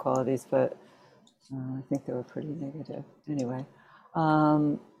positive qualities, but I think they were pretty negative. Anyway,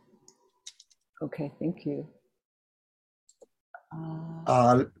 okay, thank you.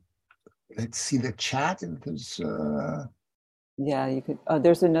 Let's see the chat. Yeah, you could.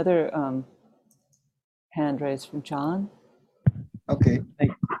 There's another hand raised from John. Okay.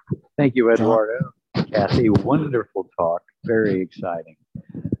 Thank you, Eduardo. Kathy, wonderful talk. Very exciting.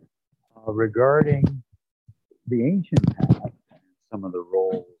 Regarding the ancient path and some of the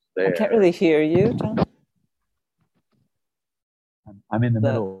roles there. I can't really hear you, John. I'm in the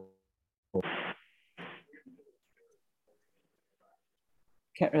middle.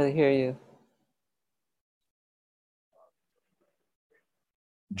 Can't really hear you.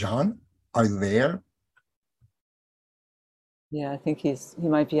 John, are you there? Yeah, I think he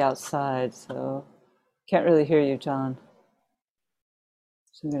might be outside, so can't really hear you, John.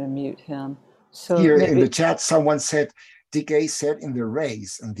 So I'm going to mute him. So here in the chat, someone said, DK said in the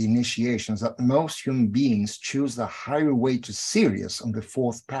race and the initiations that most human beings choose the higher way to Sirius on the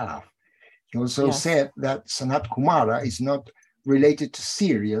 4th path. He also said that Sanat Kumara is not related to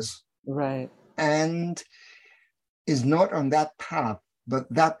Sirius, right, and is not on that path, but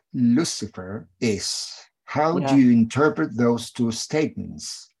that Lucifer is. How do you interpret those 2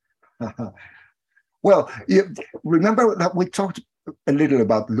 statements? Well, remember that we talked a little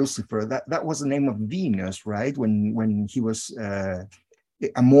about Lucifer. That was the name of Venus, right? When he was a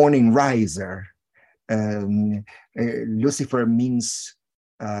morning riser. Lucifer means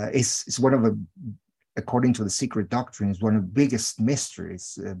is one of the, according to the secret doctrine, is one of the biggest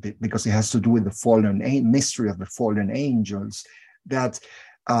mysteries because it has to do with the mystery of the fallen angels. That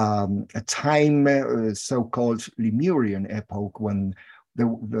a time, so-called Lemurian epoch, when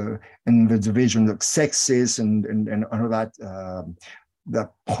in the division of sexes and all that, the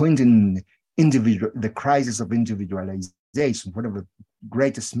point in the crisis of individualization, one of the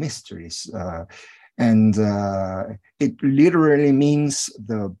greatest mysteries. And it literally means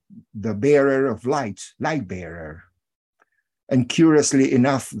the bearer of light, light bearer. And curiously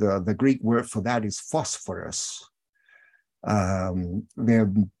enough, the Greek word for that is phosphorus.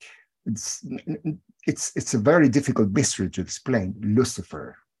 It's a very difficult mystery to explain,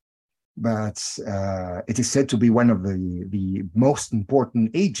 Lucifer, but it is said to be one of the most important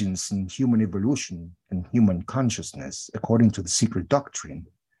agents in human evolution and human consciousness, according to the secret doctrine.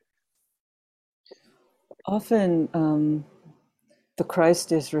 Often the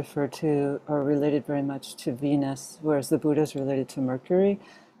Christ is referred to or related very much to Venus, whereas the Buddha is related to Mercury.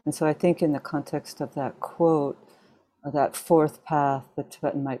 And so I think in the context of that quote, that fourth path, the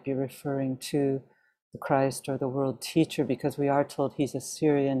Tibetan might be referring to the Christ or the world teacher, because we are told he's a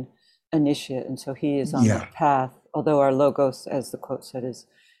Syrian initiate, and so he is on the path, although our logos, as the quote said,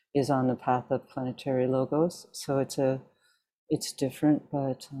 is on the path of planetary logos. So it's different,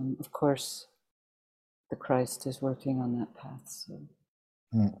 but of course the Christ is working on that path. So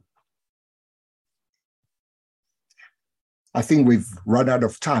I think we've run out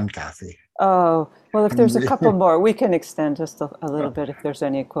of time, Kathy. Oh, well, if there's a couple more, we can extend just a little bit if there's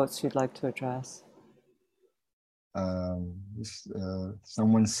any quotes you'd like to address.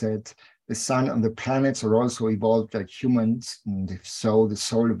 Someone said, the sun and the planets are also evolved like humans, and if so, the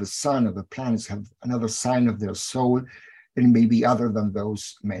soul of the sun or the planets have another sign of their soul, and it may be other than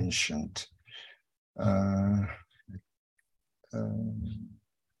those mentioned.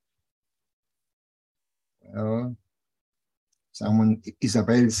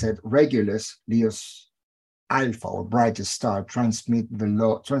 Isabel said, Regulus, Leo's alpha or brightest star, transmits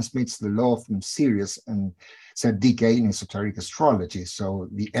the law from Sirius and Tzaddik in esoteric astrology. So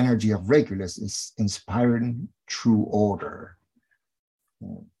the energy of Regulus is inspiring true order.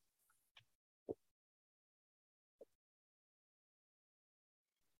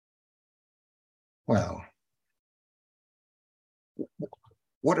 Well,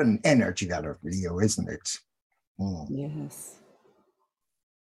 what an energy that of Leo, isn't it? Yes.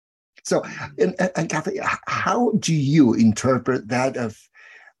 So, and Kathy, how do you interpret that of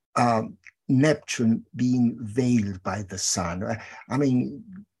Neptune being veiled by the sun? I mean,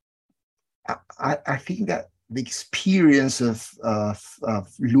 I think that the experience of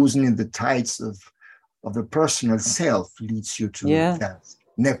loosening the tides of the personal self leads you to that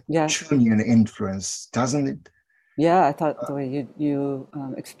Neptunian influence, doesn't it? Yeah, I thought the way you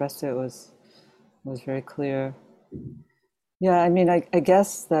expressed it was very clear. Yeah, I mean, I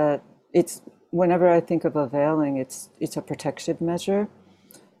guess that it's, whenever I think of a veiling, it's a protective measure,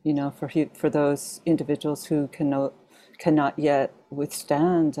 you know, for those individuals who cannot yet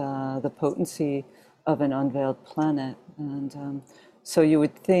withstand the potency of an unveiled planet. And so you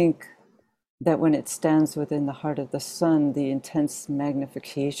would think that when it stands within the heart of the sun, the intense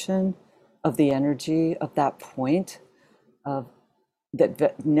magnification of the energy of that point of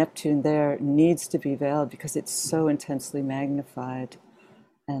that Neptune there needs to be veiled because it's so intensely magnified,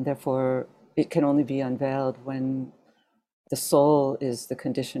 and therefore it can only be unveiled when the soul is the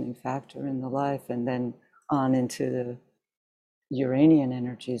conditioning factor in the life, and then on into the Uranian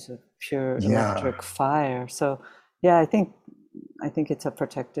energies of pure electric fire. So yeah, I think it's a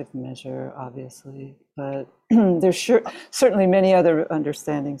protective measure, obviously, but there's certainly many other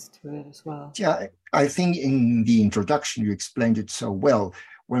understandings to it as well. Yeah, I think in the introduction you explained it so well.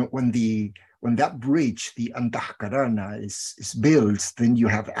 When that bridge, the Antahkarana, is built, then you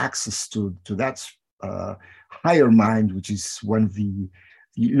have access to that higher mind, which is one of the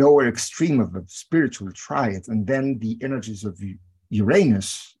lower extreme of the spiritual triad, and then the energies of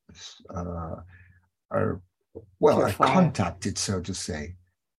Uranus are contacted, so to say.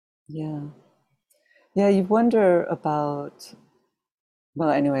 Yeah, you wonder about.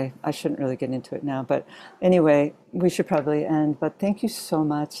 Well, anyway, I shouldn't really get into it now, but anyway, we should probably end. But thank you so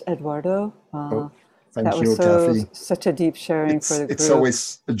much, Eduardo. Thank you, Kathy. Such a deep sharing for the group. It's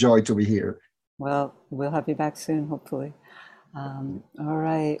always a joy to be here. Well, we'll have you back soon, hopefully. All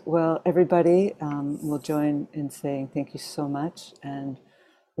right. Well, everybody will join in saying thank you so much. And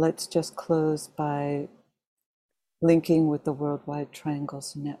let's just close by linking with the Worldwide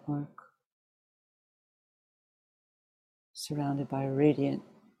Triangles Network, surrounded by radiant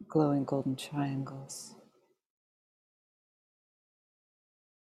glowing golden triangles.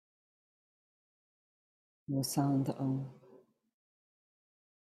 And the sound the Om.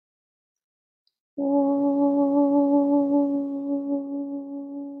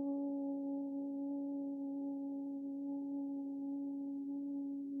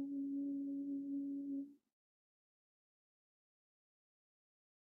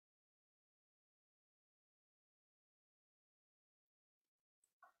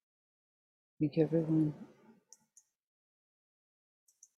 Thank you, everyone.